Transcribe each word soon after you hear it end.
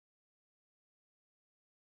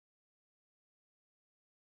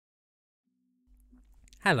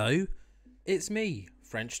Hello, it's me,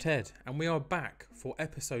 French Ted, and we are back for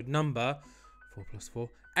episode number 4 plus 4,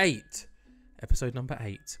 8. Episode number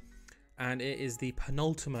 8. And it is the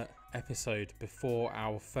penultimate episode before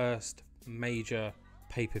our first major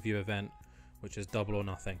pay-per-view event, which is Double or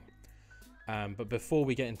Nothing. But before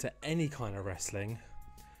we get into any kind of wrestling,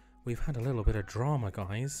 we've had a little bit of drama,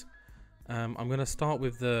 guys. I'm going to start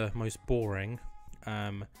with the most boring,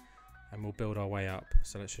 and we'll build our way up.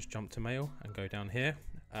 So let's just jump to mail and go down here.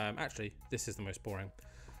 Actually, this is the most boring.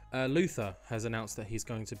 Luther has announced that he's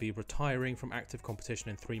going to be retiring from active competition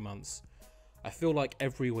in 3 months. I feel like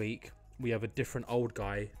every week we have a different old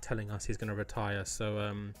guy telling us he's going to retire.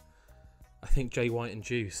 So I think Jay White and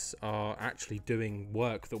Juice are actually doing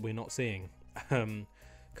work that we're not seeing.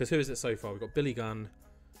 Because who is it so far? We've got Billy Gunn,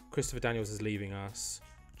 Christopher Daniels is leaving us,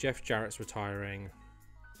 Jeff Jarrett's retiring,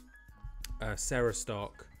 Sarah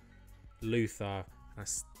Stock, Luther, and I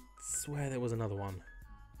swear there was another one.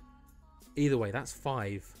 Either way, that's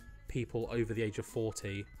 5 people over the age of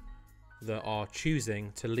 40 that are choosing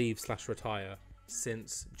to leave/retire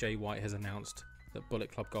since Jay White has announced that Bullet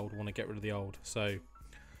Club Gold want to get rid of the old. So,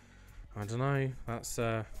 I don't know. That's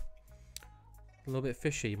a little bit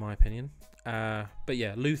fishy, in my opinion. But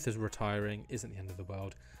yeah, Luther's retiring isn't the end of the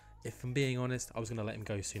world. If I'm being honest, I was going to let him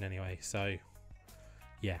go soon anyway. So,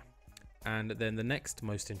 yeah. And then the next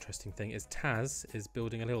most interesting thing is Taz is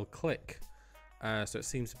building a little clique. So it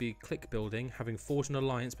seems to be clique building, having forged an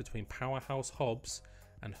alliance between Powerhouse Hobbs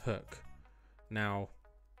and Hook. Now,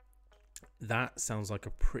 that sounds like a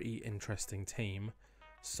pretty interesting team.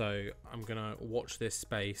 So I'm going to watch this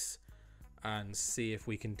space and see if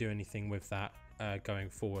we can do anything with that going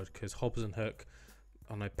forward. Because Hobbs and Hook,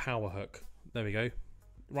 Power Hook, there we go,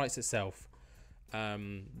 writes itself.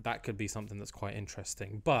 That could be something that's quite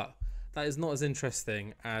interesting. But that is not as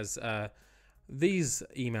interesting as these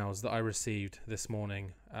emails that I received this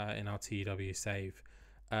morning in our TEW save.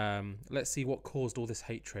 Let's see what caused all this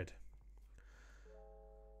hatred.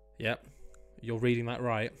 Yep, you're reading that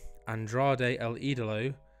right. Andrade El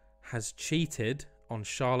Idolo has cheated on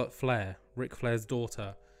Charlotte Flair, Ric Flair's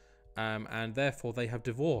daughter, and therefore they have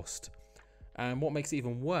divorced. And what makes it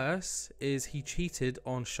even worse is he cheated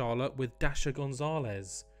on Charlotte with Dasha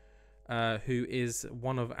Gonzalez, who is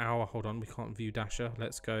one of our... Hold on, we can't view Dasha.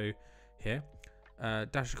 Let's go here.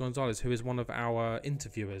 Dasha Gonzalez, who is one of our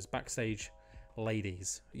interviewers, backstage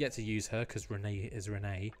ladies. Yet to use her because Renee is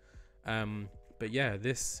Renee. But yeah,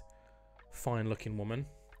 this fine-looking woman.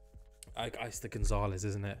 It's the Gonzalez,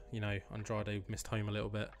 isn't it? You know, Andrade missed home a little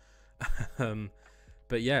bit.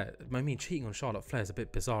 But yeah, I mean, cheating on Charlotte Flair is a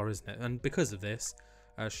bit bizarre, isn't it? And because of this,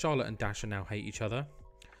 Charlotte and Dasha now hate each other.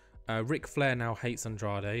 Ric Flair now hates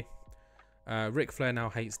Andrade. Ric Flair now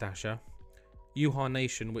hates Dasha. Uhaa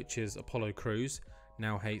Nation, which is Apollo Crews,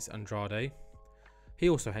 now hates Andrade. He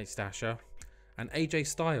also hates Dasha. And AJ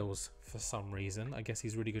Styles, for some reason, I guess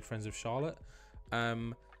he's really good friends with Charlotte,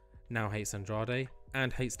 now hates Andrade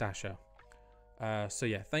and hates Dasha. So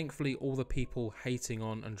yeah, thankfully all the people hating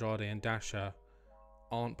on Andrade and Dasha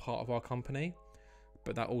aren't part of our company.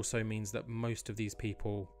 But that also means that most of these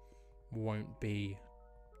people won't be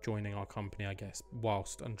joining our company, I guess,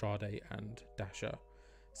 whilst Andrade and Dasha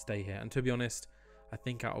stay here. And to be honest, I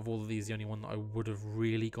think out of all of these, the only one that I would have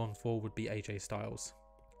really gone for would be AJ Styles.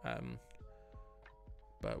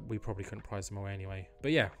 But we probably couldn't prize him away anyway.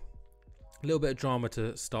 But yeah, a little bit of drama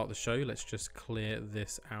to start the show. Let's just clear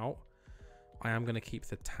this out. I am going to keep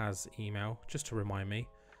the Taz email just to remind me.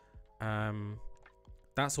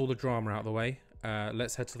 That's all the drama out of the way.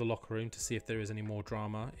 Let's head to the locker room to see if there is any more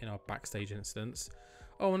drama in our backstage incidents.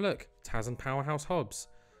 Oh, and look, Taz and Powerhouse Hobbs.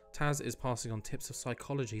 Taz is passing on tips of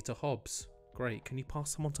psychology to Hobbs. Great. Can you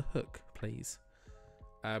pass some on to Hook, please?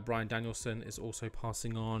 Bryan Danielson is also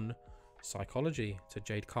passing on psychology to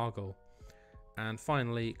Jade Cargill. And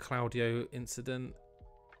finally, Claudio Incident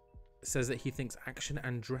says that he thinks Action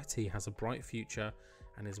Andretti has a bright future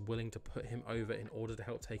and is willing to put him over in order to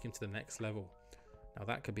help take him to the next level. Now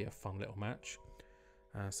that could be a fun little match.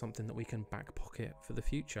 Something that we can back pocket for the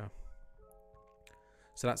future.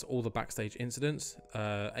 So that's all the backstage incidents.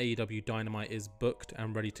 AEW Dynamite is booked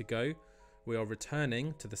and ready to go. We are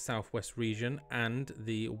returning to the Southwest region and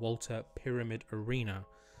the Walter Pyramid Arena.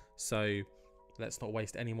 So let's not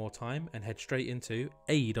waste any more time and head straight into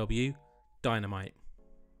AEW Dynamite.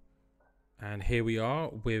 And here we are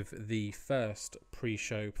with the first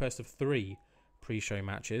of 3 pre-show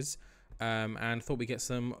matches. And thought we'd get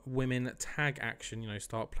some women tag action, you know,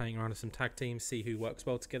 start playing around with some tag teams, see who works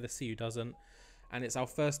well together, see who doesn't. And it's our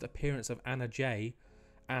first appearance of Anna Jay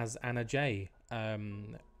as Anna Jay.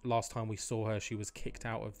 Last time we saw her, she was kicked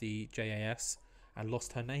out of the JAS and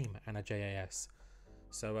lost her name, Anna JAS.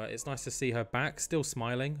 So it's nice to see her back, still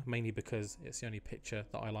smiling, mainly because it's the only picture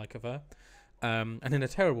that I like of her. And in a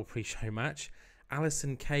terrible pre-show match,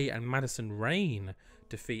 Allysin Kay and Madison Rayne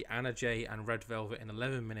defeat Anna Jay and Red Velvet in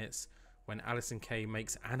 11 minutes when Allysin Kay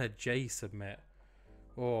makes Anna Jay submit.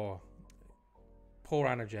 Oh, poor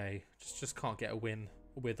Anna Jay. Just can't get a win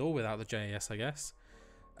with or without the JAS, I guess.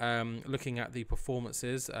 Looking at the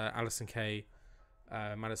performances, Allysin Kay,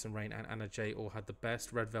 Madison Rayne and Anna Jay all had the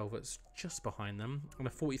best. Red Velvet's just behind them on a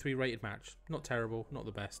 43 rated match. Not terrible, not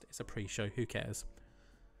the best. It's a pre-show, who cares?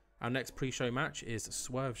 Our next pre-show match is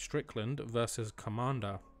Swerve Strickland versus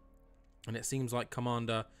Commander. And it seems like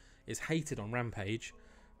Commander is hated on Rampage.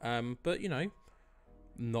 But, you know,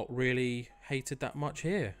 not really hated that much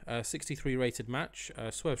here. 63 rated match.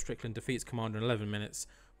 Swerve Strickland defeats Commander in 11 minutes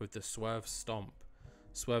with the Swerve Stomp.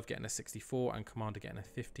 Swerve getting a 64 and Commander getting a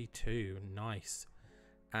 52. Nice.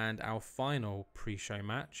 And our final pre-show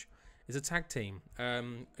match is a tag team.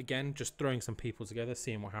 Again, just throwing some people together,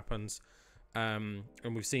 seeing what happens. And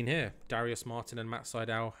we've seen here, Darius Martin and Matt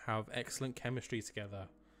Sydal have excellent chemistry together.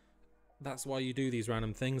 That's why you do these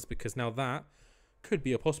random things, because now that could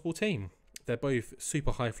be a possible team. They're both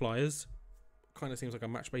super high flyers. Kind of seems like a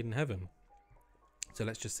match made in heaven. So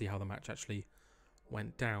let's just see how the match actually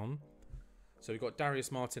went down. So we've got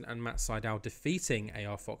Darius Martin and Matt Sydal defeating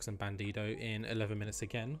AR Fox and Bandido in 11 minutes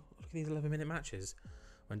again. Look at these 11-minute matches.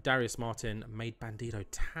 When Darius Martin made Bandido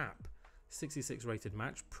tap. 66 rated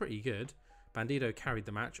match, pretty good. Bandido carried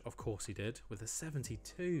the match, of course he did, with a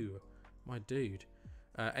 72. My dude.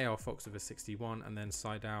 AR Fox with a 61, and then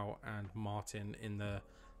Sydal and Martin in the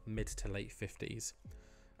mid to late 50s.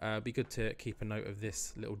 Be good to keep a note of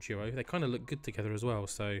this little duo. They kind of look good together as well,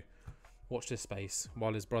 so watch this space.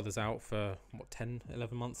 While his brother's out for, what, 10,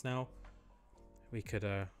 11 months now, we could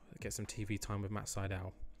get some TV time with Matt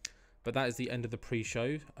Sydal. But that is the end of the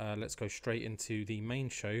pre-show. Let's go straight into the main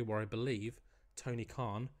show, where I believe Tony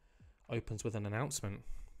Khan opens with an announcement.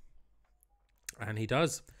 And he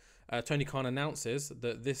does. Tony Khan announces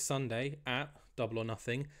that this Sunday at Double or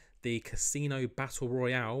Nothing, the Casino Battle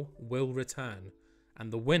Royale will return. And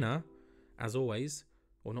the winner, as always,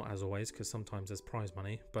 or not as always, because sometimes there's prize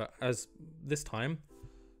money, but as this time,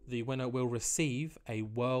 the winner will receive a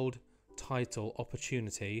world title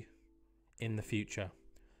opportunity in the future.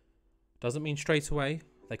 Doesn't mean straight away.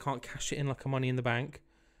 They can't cash it in like a Money in the Bank.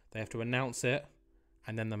 They have to announce it,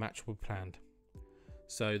 and then the match will be planned.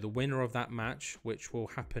 So the winner of that match, which will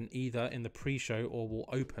happen either in the pre-show or will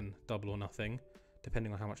open Double or Nothing,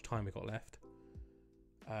 depending on how much time we've got left,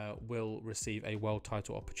 will receive a world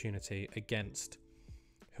title opportunity against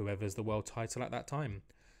whoever's the world title at that time.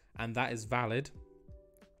 And that is valid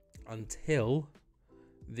until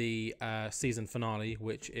the season finale,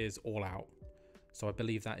 which is All Out. So I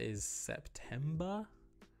believe that is September.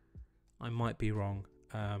 I might be wrong.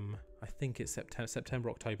 I think it's September,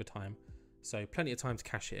 October time. So plenty of time to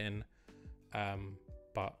cash it in.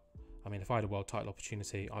 But I mean, if I had a world title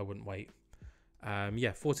opportunity, I wouldn't wait.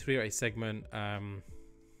 Yeah, 43-8 segment.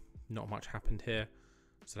 Not much happened here.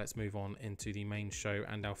 So let's move on into the main show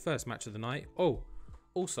and our first match of the night. Oh,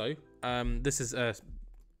 also, this is a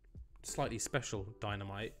slightly special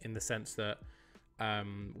Dynamite in the sense that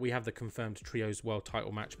we have the confirmed Trios World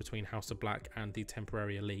title match between House of Black and the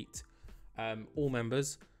Temporary Elite. All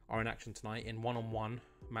members are in action tonight in one-on-one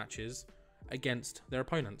matches against their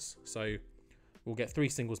opponents. So we'll get 3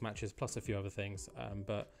 singles matches plus a few other things.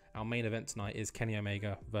 But our main event tonight is Kenny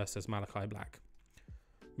Omega versus Malachi Black.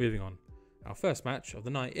 Moving on. Our first match of the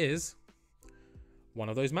night is one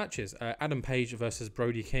of those matches. Adam Page versus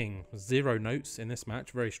Brody King. 0 notes in this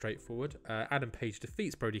match. Very straightforward. Adam Page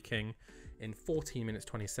defeats Brody King in 14 minutes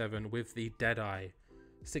 27 with the Deadeye.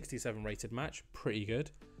 67 rated match. Pretty good.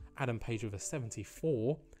 Adam Page with a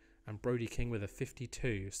 74 and Brody King with a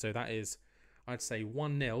 52. So that is, I'd say,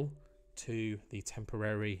 1-0 to the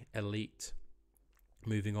Temporary Elite.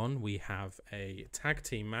 Moving on, we have a tag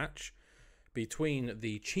team match between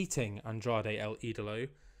the cheating Andrade El Idolo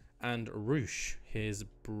and Roosh, his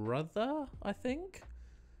brother, I think,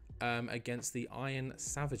 against the Iron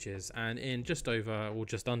Savages. And in just over, or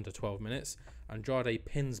just under 12 minutes, Andrade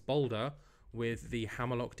pins Boulder with the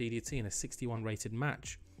Hammerlock DDT in a 61 rated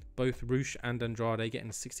match. Both Roosh and Andrade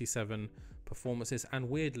getting 67 performances, and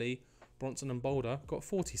weirdly, Bronson and Boulder got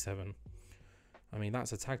 47. I mean,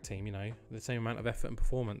 that's a tag team, you know, the same amount of effort and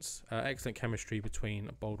performance. Excellent chemistry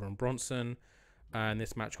between Boulder and Bronson, and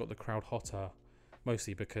this match got the crowd hotter,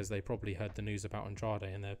 mostly because they probably heard the news about Andrade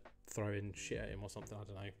and they're throwing shit at him or something, I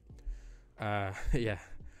don't know. Yeah,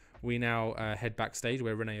 we now head backstage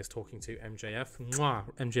where Renee is talking to MJF. Mwah!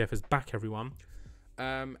 MJF is back, everyone.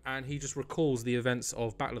 And he just recalls the events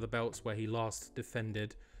of Battle of the Belts where he last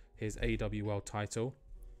defended his AEW World title.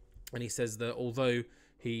 And he says that although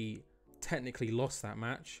he technically lost that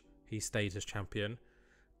match, he stayed as champion.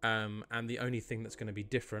 And the only thing that's going to be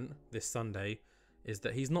different this Sunday is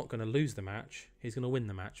that he's not going to lose the match. He's going to win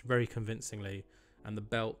the match very convincingly. And the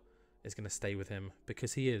belt is going to stay with him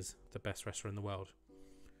because he is the best wrestler in the world,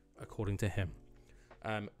 according to him.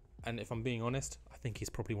 And if I'm being honest, I think he's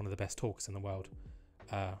probably one of the best talkers in the world.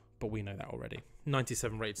 But we know that already.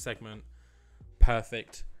 97 rated segment.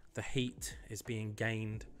 Perfect. The heat is being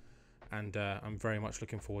gained. And I'm very much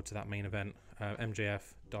looking forward to that main event. MJF,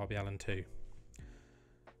 Darby Allin 2.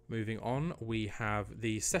 Moving on, we have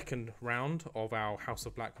the second round of our House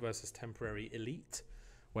of Black versus Temporary Elite,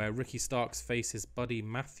 where Ricky Starks faces Buddy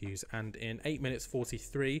Matthews. And in 8 minutes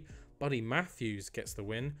 43, Buddy Matthews gets the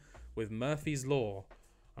win with Murphy's Law.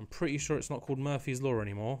 I'm pretty sure it's not called Murphy's Law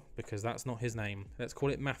anymore because that's not his name. Let's call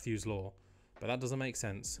it Matthews Law, but that doesn't make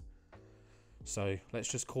sense. So let's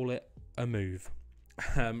just call it a move.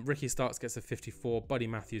 Ricky Starks gets a 54, Buddy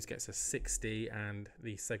Matthews gets a 60, and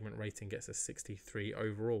the segment rating gets a 63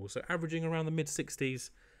 overall. So averaging around the mid-60s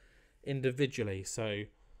individually. So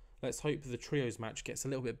let's hope the trios match gets a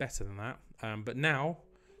little bit better than that. But now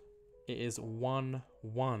it is 1-1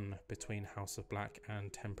 between House of Black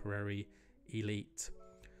and Temporary Elite.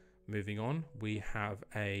 Moving on, we have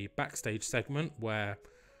a backstage segment where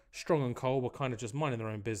Strong and Cole were kind of just minding their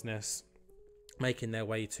own business, making their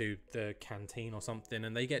way to the canteen or something,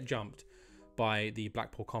 and they get jumped by the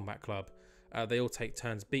Blackpool Combat Club. They all take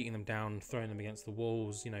turns beating them down, throwing them against the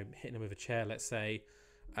walls, you know, hitting them with a chair, let's say.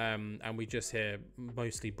 And we just hear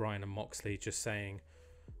mostly Brian and Moxley just saying,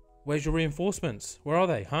 "Where's your reinforcements? Where are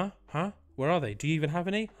they? Huh? Where are they? Do you even have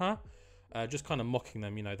any? Huh?" Just kind of mocking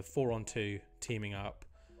them, you know, the 4-on-2 teaming up.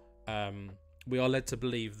 We are led to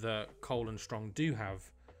believe that Cole and Strong do have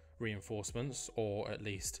reinforcements, or at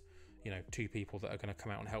least, you know, 2 people that are going to come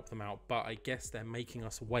out and help them out. But I guess they're making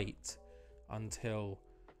us wait until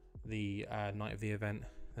the night of the event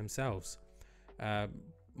themselves.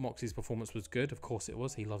 Moxie's performance was good. Of course it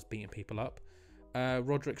was. He loves beating people up.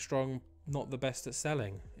 Roderick Strong, not the best at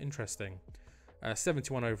selling. Interesting.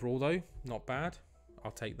 71 overall, though. Not bad.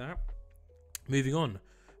 I'll take that. Moving on.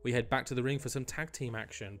 We head back to the ring for some tag team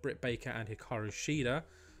action. Britt Baker and Hikaru Shida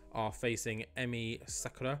are facing Emi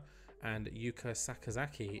Sakura and Yuka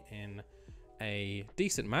Sakazaki in a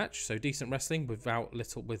decent match. So decent wrestling with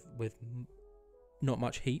not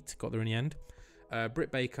much heat. Got there in the end.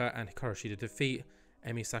 Britt Baker and Hikaru Shida defeat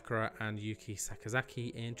Emi Sakura and Yuki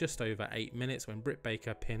Sakazaki in just over 8 minutes when Britt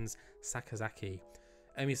Baker pins Sakazaki.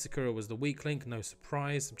 Emi Sakura was the weak link, no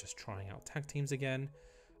surprise. I'm just trying out tag teams again.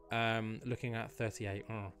 Looking at 38.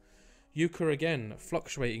 Yuka again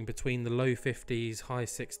fluctuating between the low 50s, high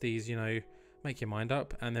 60s, you know, make your mind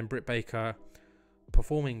up. And then Britt Baker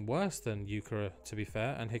performing worse than Yuka, to be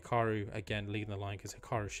fair. And Hikaru again leading the line because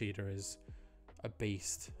Hikaru Shida is a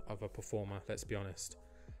beast of a performer, let's be honest.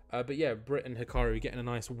 But yeah, Britt and Hikaru getting a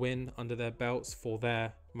nice win under their belts for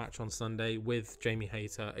their match on Sunday with Jamie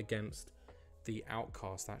Hayter against the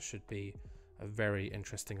Outcast. That should be a very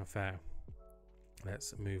interesting affair.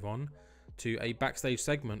 Let's move on to a backstage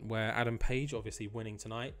segment where Adam Page, obviously winning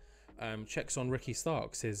tonight, checks on Ricky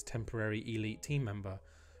Starks, his temporary elite team member.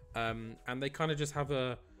 And they kind of just have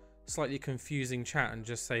a slightly confusing chat and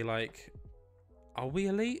just say, like, are we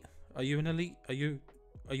elite? Are you an elite? Are you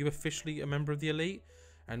officially a member of the elite?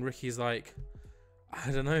 And Ricky's like,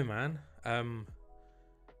 I don't know, man.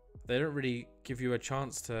 They don't really give you a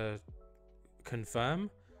chance to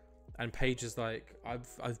confirm. And Paige is like,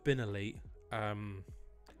 I've been elite. I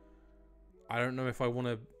don't know if I want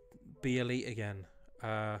to be elite again.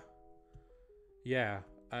 Yeah.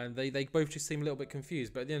 And they both just seem a little bit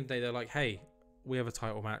confused. But at the end of the day, they're like, hey, we have a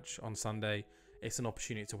title match on Sunday. It's an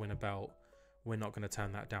opportunity to win a belt. We're not going to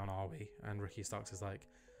turn that down, are we? And Ricky Starks is like,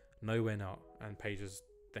 no, we're not. And Paige is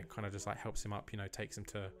then kind of just like helps him up, you know, takes him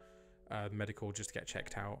to medical just to get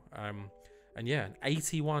checked out. And yeah, an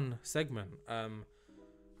 81 segment.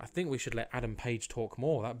 I think we should let Adam Page talk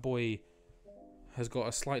more. That boy has got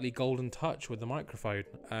a slightly golden touch with the microphone.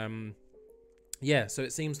 Yeah, so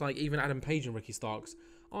it seems like even Adam Page and Ricky Starks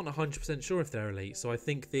aren't 100% sure if they're elite. So I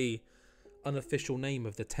think the unofficial name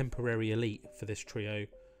of the temporary elite for this trio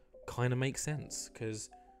kind of makes sense, because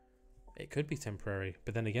it could be temporary,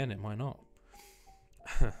 but then again, it might not.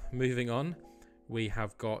 Moving on, we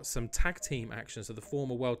have got some tag team action. So the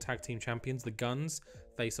former world tag team champions, the Guns,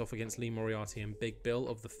 face off against Lee Moriarty and Big Bill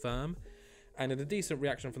of the Firm. And in a decent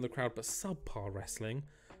reaction from the crowd, but subpar wrestling,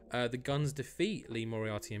 the Guns defeat Lee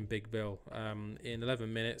Moriarty and Big Bill in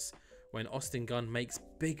 11 minutes when Austin Gunn makes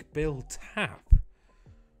Big Bill tap.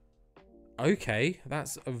 Okay,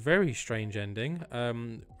 that's a very strange ending.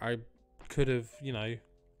 I could have, you know,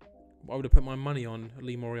 I would have put my money on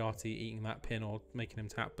Lee Moriarty eating that pin or making him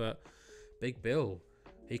tap, but Big Bill,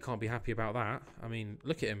 he can't be happy about that. I mean,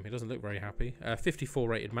 look at him. He doesn't look very happy. 54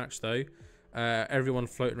 rated match, though. Everyone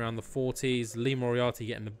floating around the 40s. Lee Moriarty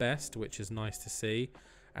getting the best, which is nice to see.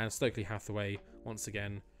 And Stokely Hathaway, once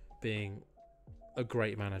again, being a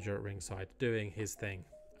great manager at ringside, doing his thing.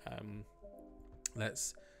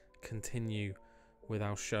 Let's continue with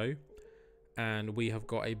our show. And we have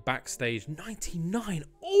got a backstage 99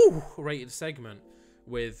 rated segment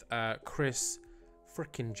with Chris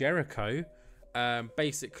frickin' Jericho.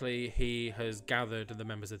 Basically, he has gathered the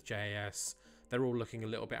members of JAS. They're all looking a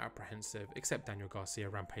little bit apprehensive, except Daniel Garcia,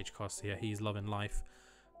 Rampage Garcia. He's loving life.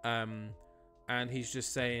 And he's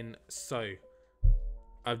just saying, so,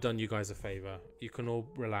 I've done you guys a favor. You can all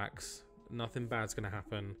relax. Nothing bad's going to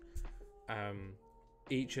happen.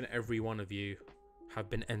 Each and every one of you have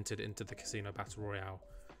been entered into the Casino Battle Royale.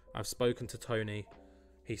 I've spoken to Tony.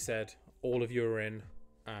 He said, all of you are in.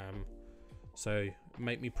 So,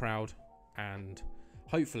 make me proud. And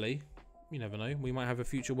hopefully, you never know, we might have a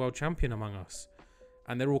future world champion among us.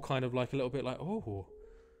 And they're all kind of like a little bit like, oh,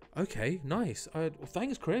 okay, nice. Well,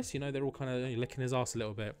 thanks, Chris. You know, they're all kind of licking his ass a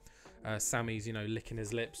little bit. Sammy's, you know, licking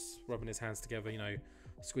his lips, rubbing his hands together, you know,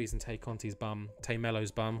 squeezing Tay Conti's bum, Tay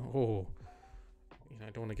Mello's bum. Oh, you know, I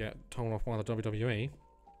don't want to get torn off by the WWE.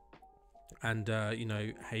 And, you know,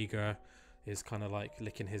 Hager is kind of like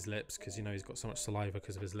licking his lips because, you know, he's got so much saliva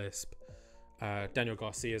because of his lisp. Daniel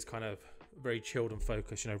Garcia is kind of very chilled and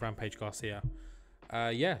focused, you know, Rampage Garcia.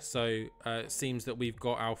 Yeah, so it seems that we've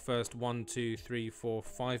got our first 1, 2, 3, 4,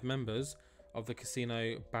 5 members of the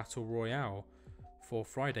Casino Battle Royale for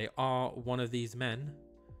Friday. Are one of these men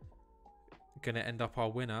going to end up our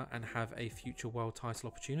winner and have a future world title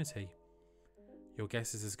opportunity? Your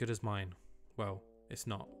guess is as good as mine. Well, it's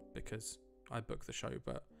not because I booked the show,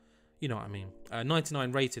 but you know what I mean.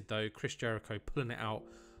 99 rated though, Chris Jericho pulling it out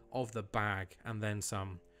of the bag and then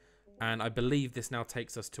some. And I believe this now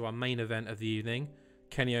takes us to our main event of the evening,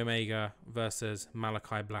 Kenny Omega versus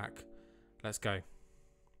Malachi Black. Let's go.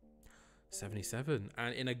 77.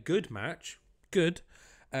 And in a good match,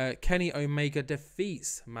 Kenny Omega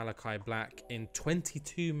defeats Malachi Black in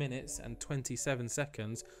 22 minutes and 27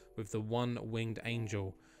 seconds with the one-winged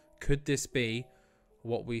angel. Could this be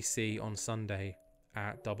what we see on Sunday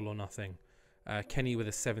at Double or Nothing? Kenny with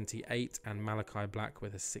a 78 and Malachi Black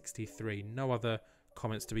with a 63. No other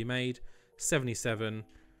comments to be made. 77,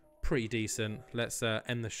 pretty decent. Let's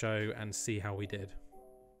end the show and see how we did.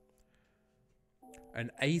 An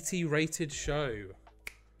 80 rated show.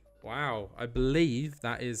 Wow, I believe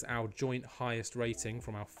that is our joint highest rating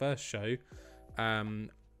from our first show.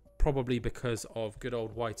 Probably because of good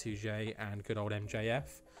old Y2J and good old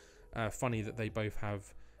MJF. Funny that they both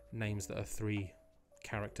have names that are 3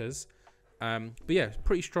 characters. But yeah,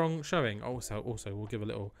 pretty strong showing. Also, we'll give a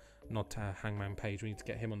little nod to Hangman Page. We need to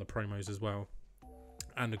get him on the promos as well.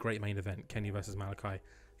 And a great main event, Kenny versus Malachi. I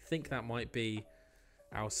think that might be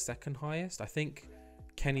our second highest. I think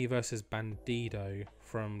Kenny versus Bandido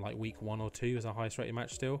from like week 1 or 2 is our highest rated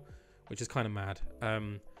match still, which is kind of mad.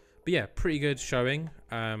 But yeah, pretty good showing.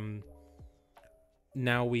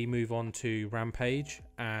 Now we move on to Rampage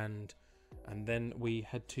and then we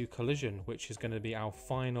head to Collision, which is going to be our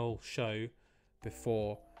final show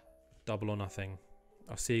before Double or Nothing.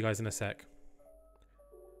 I'll see you guys in a sec.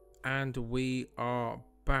 And we are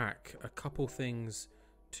back. A couple things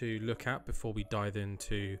to look at before we dive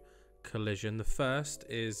into Collision. The first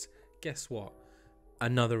is, guess what?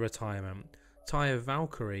 Another retirement. Taya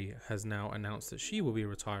Valkyrie has now announced that she will be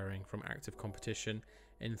retiring from active competition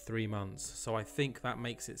in 3 months. So I think that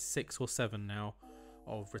makes it 6 or 7 now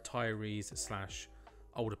of retirees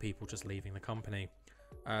 / older people just leaving the company.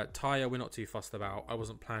 Taya, we're not too fussed about. I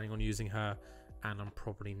wasn't planning on using her, and I'm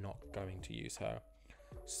probably not going to use her.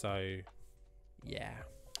 So yeah,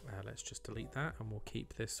 let's just delete that, and we'll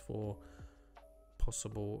keep this for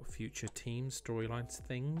possible future team storylines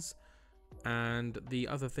things. And the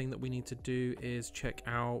other thing that we need to do is check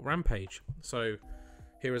our Rampage. So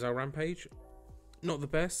here is our Rampage. Not the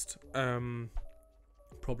best.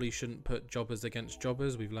 Probably shouldn't put jobbers against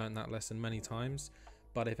jobbers. We've learned that lesson many times.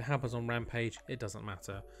 But if it happens on Rampage, it doesn't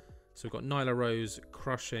matter. So we've got Nyla Rose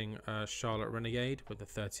crushing Charlotte Renegade with a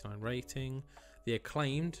 39 rating. The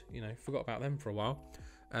Acclaimed, you know, forgot about them for a while.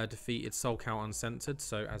 Defeated Soul Count Uncensored.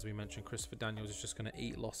 So as we mentioned, Christopher Daniels is just going to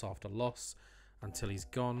eat loss after loss until he's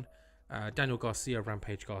gone. Daniel Garcia,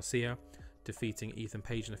 Rampage Garcia, defeating Ethan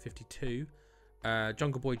Page in a 52.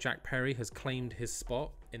 Jungle Boy Jack Perry has claimed his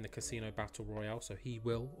spot in the Casino Battle Royale, so he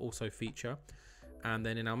will also feature. And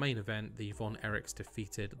then in our main event, the Von Erichs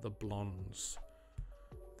defeated the Blondes.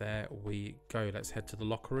 There we go. Let's head to the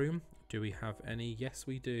locker room. Do we have any? Yes,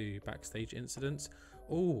 we do. Backstage incidents.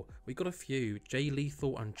 Oh, we got a few. Jay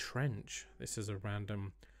Lethal and Trench. This is a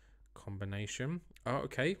random combination. Oh,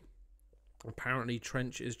 okay. Apparently,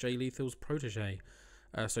 Trench is Jay Lethal's protege.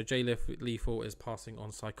 So Jay Lethal is passing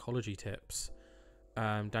on psychology tips.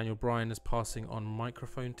 Daniel Bryan is passing on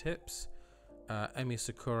microphone tips. Emi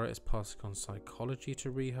Sakura is passing on psychology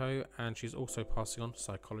to Riho, and she's also passing on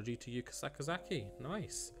psychology to Yuka Sakazaki.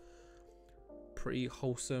 Nice. Pretty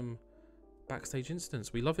wholesome backstage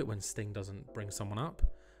incidents. We love it when Sting doesn't bring someone up.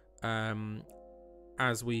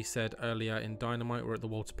 As we said earlier in Dynamite, we're at the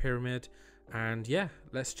Walter Pyramid, and yeah,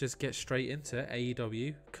 let's just get straight into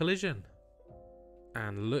AEW Collision.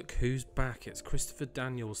 And look who's back. It's Christopher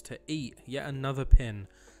Daniels to eat yet another pin.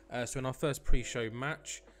 So in our first pre-show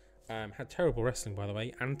match, had terrible wrestling, by the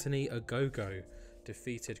way. Anthony Ogogo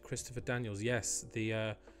defeated Christopher Daniels. Yes,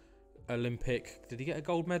 the Olympic... Did he get a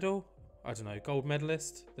gold medal? I don't know. Gold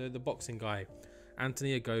medalist? The boxing guy.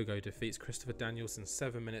 Anthony Ogogo defeats Christopher Daniels in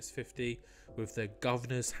 7 minutes 50 with the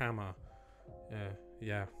Governor's Hammer.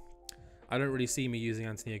 Yeah. I don't really see me using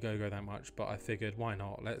Anthony Ogogo that much, but I figured, why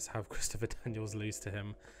not? Let's have Christopher Daniels lose to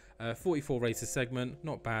him. 44 rated segment,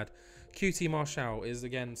 not bad. QT Marshall is,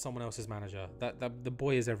 again, someone else's manager. The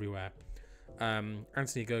boy is everywhere.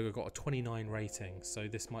 Anthony Ogogo got a 29 rating, so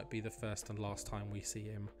this might be the first and last time we see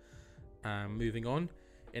him. Moving on,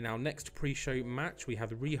 in our next pre-show match, we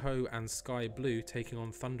have Riho and Sky Blue taking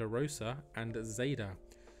on Thunder Rosa and Zayda.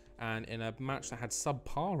 And in a match that had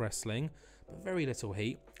subpar wrestling, but very little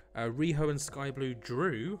heat, Riho and Sky Blue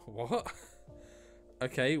drew... What?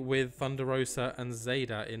 Okay, with Thunder Rosa and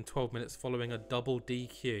Zayda in 12 minutes following a double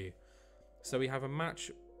DQ. So we have a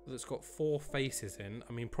match that's got 4 faces in.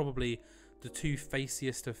 I mean, probably the 2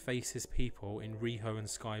 faciest of faces people in Riho and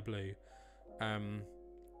Sky Blue.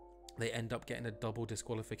 They end up getting a double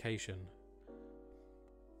disqualification.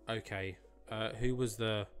 Okay, who was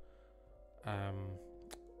the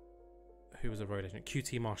road agent?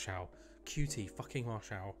 QT Marshall. QT fucking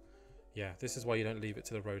Marshall. Yeah, this is why you don't leave it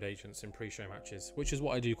to the road agents in pre-show matches, which is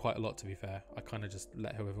what I do quite a lot, to be fair. I kind of just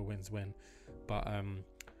let whoever wins win. But,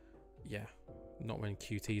 yeah, not when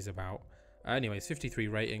QT's about. Anyways, 53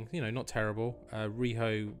 rating, you know, not terrible.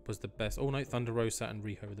 Riho was the best. Oh, no, Thunder Rosa and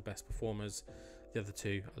Riho were the best performers. The other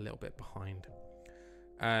two, a little bit behind.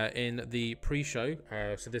 In the pre-show,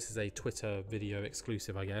 so this is a Twitter video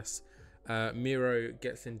exclusive, I guess. Miro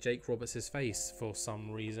gets in Jake Roberts' face for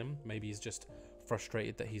some reason. Maybe he's just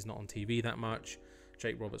frustrated that he's not on TV that much.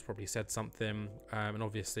 Jake Roberts probably said something, and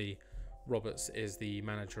obviously Roberts is the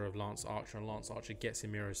manager of Lance Archer, and Lance Archer gets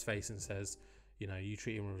in Miro's face and says, you know, you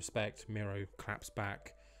treat him with respect. Miro claps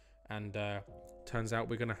back, and turns out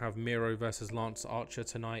we're going to have Miro versus Lance Archer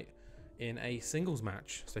tonight in a singles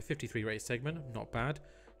match. So 53 rated segment, not bad.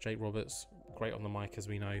 Jake Roberts, great on the mic, as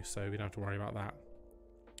we know, so we don't have to worry about that.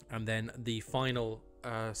 And then the final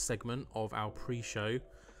segment of our pre-show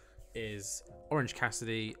is Orange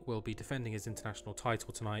Cassidy will be defending his international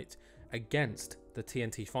title tonight against the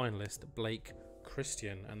TNT finalist Blake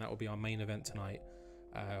Christian, and that will be our main event tonight,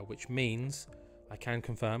 which means I can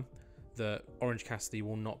confirm that Orange Cassidy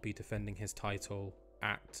will not be defending his title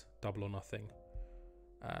at Double or Nothing.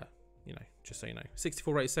 You know, just so you know.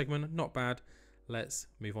 64 rated segment, not bad. Let's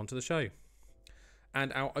move on to the show.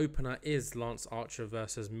 And our opener is Lance Archer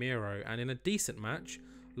versus Miro, and in a decent match,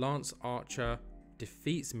 Lance Archer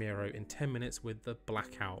defeats Miro in 10 minutes with the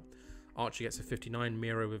blackout. Archer gets a 59,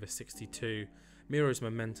 Miro with a 62. Miro's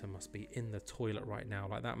momentum must be in the toilet right now.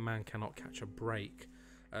 Like, that man cannot catch a break.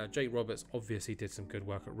 Jake Roberts obviously did some good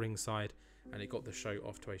work at ringside, and it got the show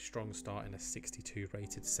off to a strong start in a 62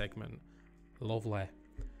 rated segment. Lovely.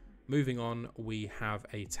 Moving on, we have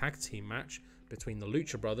a tag team match between the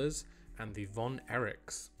Lucha Brothers and the Von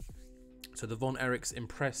Erichs. So the Von Erichs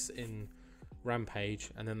impress in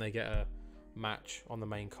Rampage, and then they get a match on the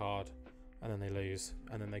main card, and then they lose,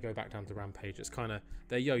 and then they go back down to Rampage. It's kind of,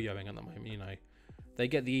 they're yo-yoing at the moment, you know. They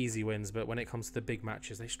get the easy wins, but when it comes to the big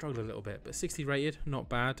matches, they struggle a little bit. But 60 rated, not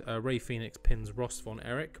bad. Ray Phoenix pins Ross Von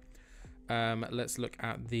Erich. Let's look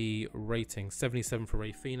at the rating. 77 for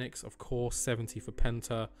Ray Phoenix, of course. 70 for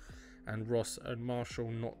Penta, and Ross and Marshall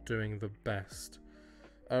not doing the best.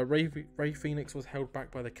 Ray Phoenix was held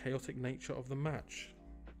back by the chaotic nature of the match.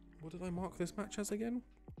 What did I mark this match as again?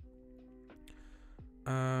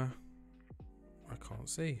 I can't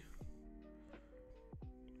see.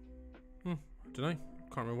 I don't know.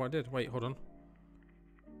 Can't remember what I did. Wait, hold on.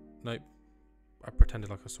 Nope. I pretended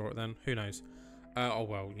like I saw it then. Who knows? Oh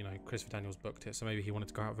well, Christopher Daniels booked it, so maybe he wanted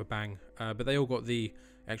to go out with a bang. But they all got the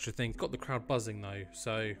extra thing. Got the crowd buzzing though,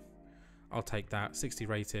 so I'll take that. 60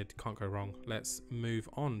 rated, can't go wrong. Let's move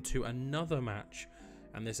on to another match,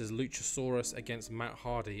 and this is Luchasaurus against Matt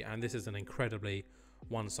Hardy, and this is an incredibly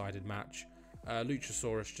one-sided match.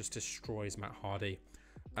 Luchasaurus just destroys Matt Hardy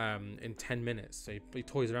in 10 minutes. So he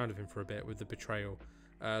toys around with him for a bit with the betrayal.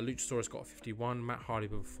 Luchasaurus got a 51, Matt Hardy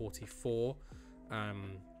with a 44.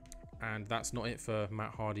 And that's not it for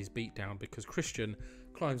Matt Hardy's beatdown, because Christian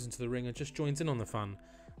climbs into the ring and just joins in on the fun.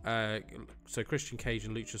 So Christian Cage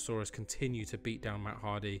and Luchasaurus continue to beat down Matt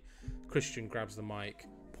Hardy. Christian grabs the mic,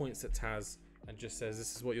 points at Taz, and just says,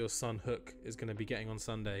 "This is what your son Hook is going to be getting on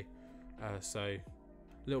Sunday." So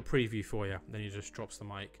little preview for you. Then he just drops the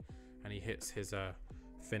mic and he hits his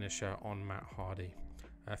finisher on Matt Hardy.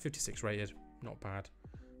 56 rated, not bad.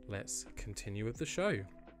 Let's continue with the show.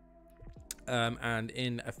 And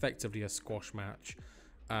in effectively a squash match,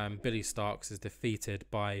 Billy Starks is defeated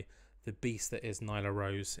by the beast that is Nyla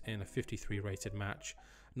Rose in a 53 rated match.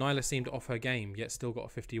 Nyla seemed off her game, yet still got a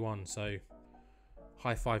 51, so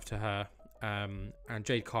high five to her. And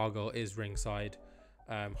Jade Cargill is ringside,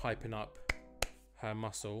 hyping up her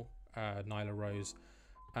muscle, Nyla Rose.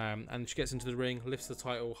 And she gets into the ring, lifts the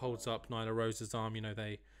title, holds up Nyla Rose's arm.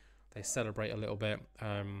 They celebrate a little bit.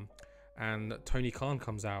 And Tony Khan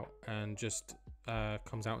comes out and just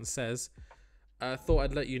says, "Thought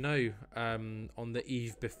I'd let you know on the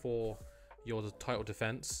eve before your title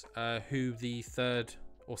defense who the third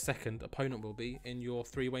or second opponent will be in your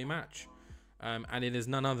three-way match, and it is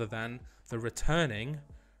none other than the returning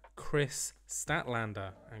Chris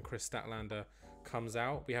Statlander." And Chris Statlander comes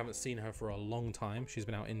out. We haven't seen her for a long time. She's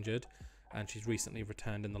been out injured, and she's recently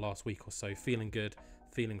returned in the last week or so, feeling good,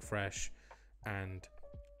 feeling fresh, and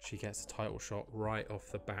she gets a title shot right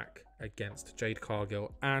off the back against Jade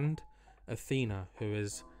Cargill and Athena, who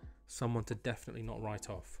is someone to definitely not write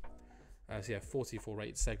off. So yeah, 44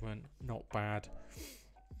 rated segment, not bad.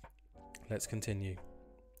 Let's continue.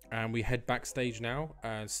 And we head backstage now.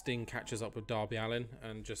 Sting catches up with Darby Allin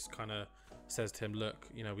and just kind of says to him, "Look,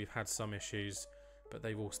 we've had some issues, but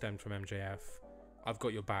they've all stemmed from MJF. I've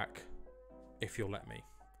got your back if you'll let me."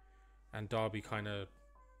 And Darby kind of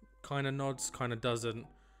nods, kind of doesn't.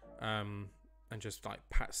 And just like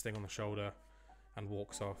pats Sting on the shoulder and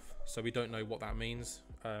walks off. So we don't know what that means.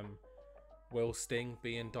 Will Sting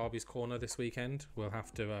be in Darby's corner this weekend? We'll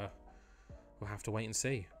have to wait and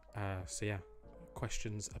see. So yeah,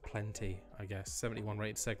 questions aplenty, I guess. 71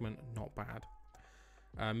 rated segment, not bad.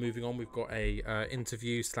 Moving on, we've got a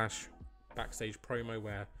interview / backstage promo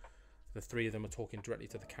where the three of them are talking directly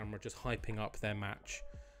to the camera, just hyping up their match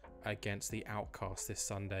against the Outcasts this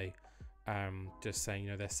Sunday. Just saying,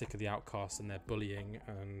 they're sick of the Outcasts and their bullying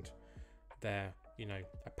and their,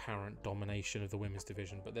 apparent domination of the women's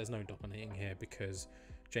division. But there's no dominating here, because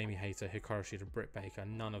Jamie Hayter, Hikaru Shida, Britt Baker,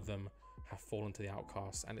 none of them have fallen to the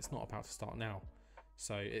Outcasts, and it's not about to start now.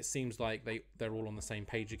 So it seems like they're all on the same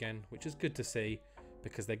page again, which is good to see,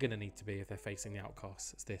 because they're going to need to be if they're facing the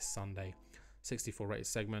Outcasts this Sunday. 64 rated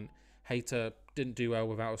segment. Hayter didn't do well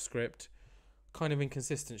without a script. Kind of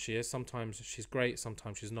inconsistent she is. Sometimes she's great,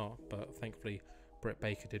 sometimes she's not. But thankfully, Britt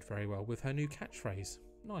Baker did very well with her new catchphrase.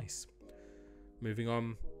 Nice. Moving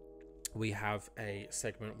on, we have a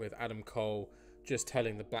segment with Adam Cole just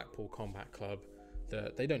telling the Blackpool Combat Club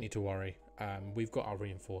that they don't need to worry. We've got our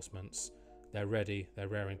reinforcements. They're ready. They're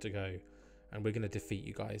raring to go. And we're going to defeat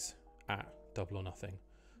you guys at Double or Nothing.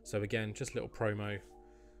 So again, just a little promo,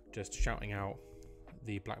 just shouting out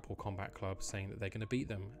the Blackpool Combat Club, saying that they're going to beat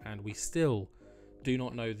them. And we still do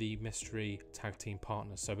not know the mystery tag team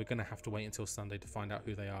partners, so we're going to have to wait until Sunday to find out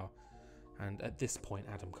who they are. And at this point,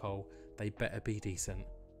 Adam Cole, they better be decent,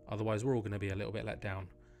 otherwise we're all going to be a little bit let down.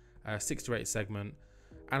 60 rated segment.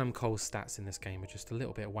 Adam Cole's stats in this game are just a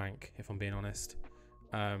little bit wank, if I'm being honest.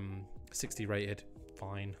 60 rated,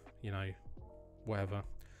 fine, whatever.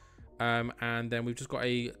 And then we've just got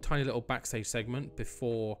a tiny little backstage segment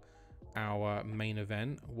before our main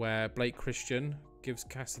event, where Blake Christian gives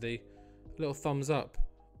Cassidy a little thumbs up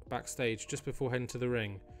backstage just before heading to the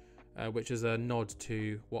ring, which is a nod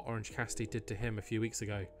to what Orange Cassidy did to him a few weeks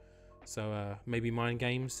ago. So maybe mind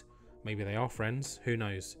games, maybe they are friends, who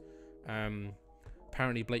knows.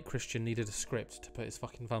 Apparently Blake Christian needed a script to put his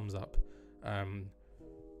fucking thumbs up.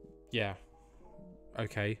 Yeah,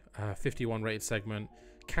 okay. 51 rated segment.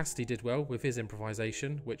 Cassidy did well with his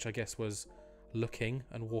improvisation, which I guess was looking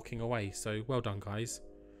and walking away, so well done, guys.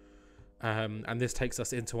 And this takes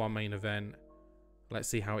us into our main event. Let's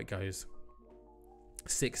see how it goes.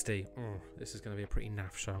 60. This is going to be a pretty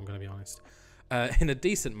naff show, I'm going to be honest. In a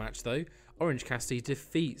decent match though, Orange Cassidy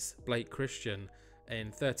defeats Blake Christian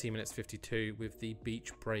in 13 minutes 52 with the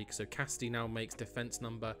beach break. So Cassidy now makes defense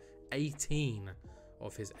number 18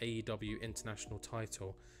 of his AEW International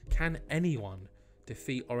title. Can anyone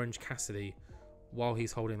defeat Orange Cassidy while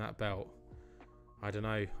he's holding that belt? I don't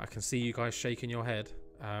know. I can see you guys shaking your head.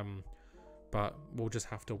 But we'll just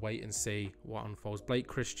have to wait and see what unfolds. Blake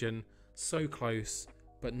Christian, so close,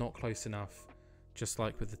 but not close enough. Just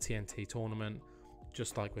like with the TNT tournament,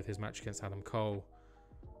 just like with his match against Adam Cole.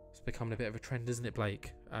 It's becoming a bit of a trend, isn't it,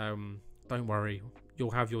 Blake? Don't worry,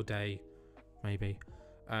 you'll have your day, maybe.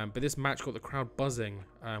 But this match got the crowd buzzing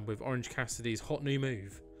with Orange Cassidy's hot new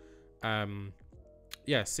move.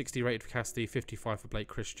 Yeah, 60 rated for Cassidy, 55 for Blake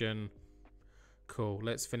Christian. Cool,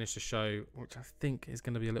 let's finish the show, which I think is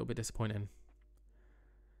going to be a little bit disappointing.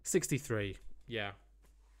 63, yeah.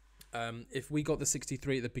 If we got the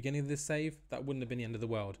 63 at the beginning of this save, that wouldn't have been the end of the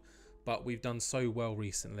world. But we've done so well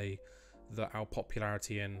recently that our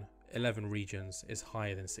popularity in 11 regions is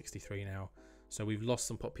higher than 63 now. So we've lost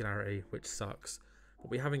some popularity, which sucks. But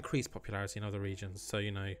we have increased popularity in other regions. So, you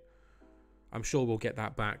know, I'm sure we'll get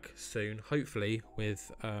that back soon. Hopefully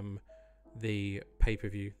with the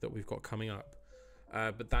pay-per-view that we've got coming up.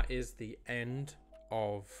 But that is the end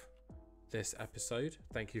of this episode.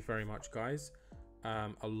 Thank you very much, guys.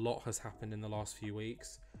 A lot has happened in the last few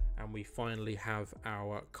weeks, and we finally have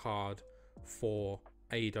our card for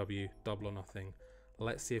AEW Double or Nothing.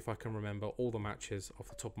 Let's see if I can remember all the matches off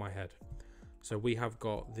the top of my head. So we have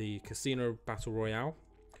got the Casino Battle Royale.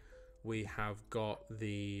 We have got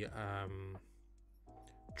the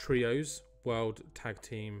Trios World Tag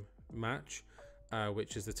Team match,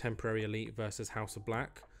 which is the Temporary Elite versus House of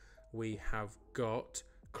Black. We have got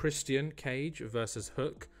Christian Cage versus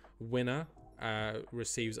Hook. Winner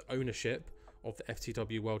receives ownership of the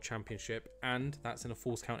FTW World Championship, and that's in a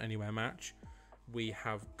Falls Count Anywhere match. We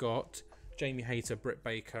have got Jamie Hayter, Britt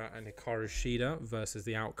Baker, and Hikaru Shida versus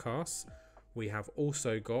the Outcasts. We have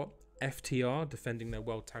also got FTR defending their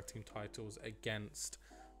World Tag Team titles against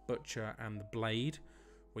Butcher and the Blade.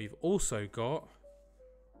 We've also got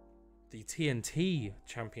the TNT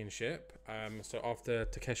Championship. So after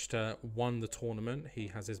Takeshita won the tournament, he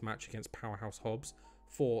has his match against Powerhouse Hobbs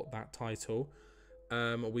for that title.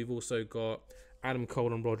 We've also got Adam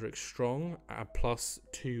Cole and Roderick Strong, plus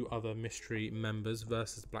 2 other mystery members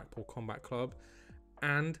versus Blackpool Combat Club.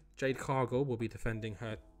 And Jade Cargill will be defending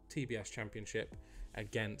her TBS Championship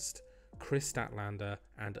against Chris Statlander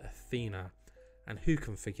and Athena. And who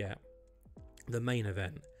can forget the main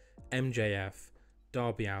event? MJF,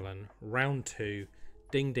 Darby Allin, round 2,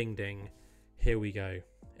 ding ding ding, here we go.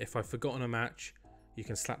 If I've forgotten a match, you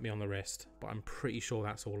can slap me on the wrist, but I'm pretty sure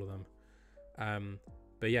that's all of them.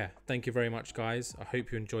 But yeah, thank you very much, guys. I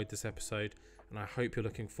hope you enjoyed this episode, and I hope you're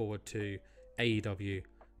looking forward to AEW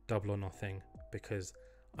Double or Nothing, because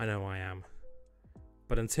I know I am.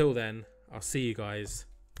 But until then, I'll see you guys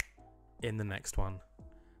in the next one.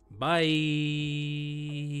 Bye.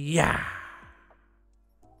 Yeah.